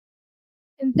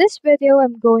In this video,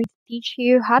 I'm going to teach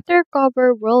you how to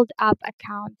recover World App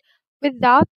account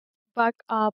without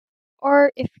backup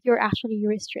or if you're actually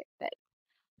restricted.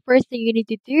 First thing you need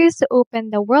to do is to open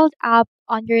the World App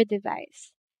on your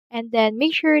device and then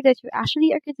make sure that you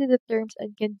actually agree to the terms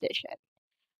and conditions.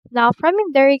 Now from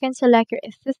in there, you can select your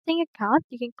existing account.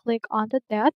 You can click on the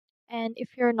dot, and if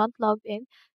you're not logged in,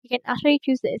 you can actually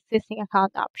choose the existing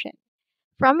account option.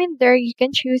 From in there, you can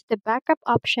choose the backup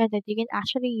option that you can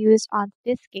actually use on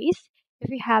this case. If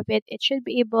you have it, it should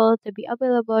be able to be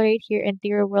available right here into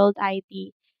your World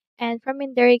ID. And from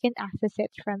in there, you can access it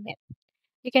from it.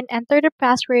 You can enter the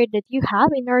password that you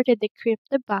have in order to decrypt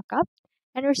the backup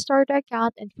and restore the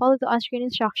account and follow the on-screen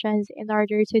instructions in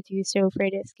order to do so for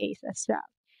this case as well.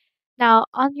 Now,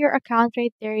 on your account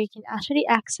right there, you can actually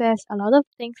access a lot of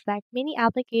things like mini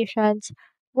applications,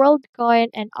 WorldCoin,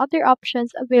 and other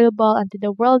options available onto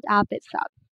the World app itself.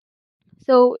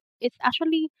 So it's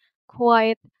actually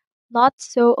quite not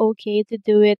so okay to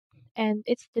do it, and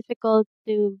it's difficult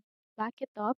to back it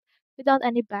up without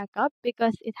any backup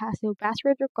because it has no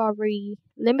password recovery,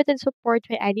 limited support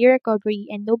for ID recovery,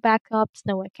 and no backups,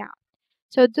 no account.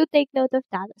 So do take note of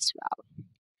that as well.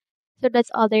 So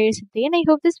that's all there is today, and I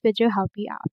hope this video helped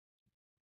you out.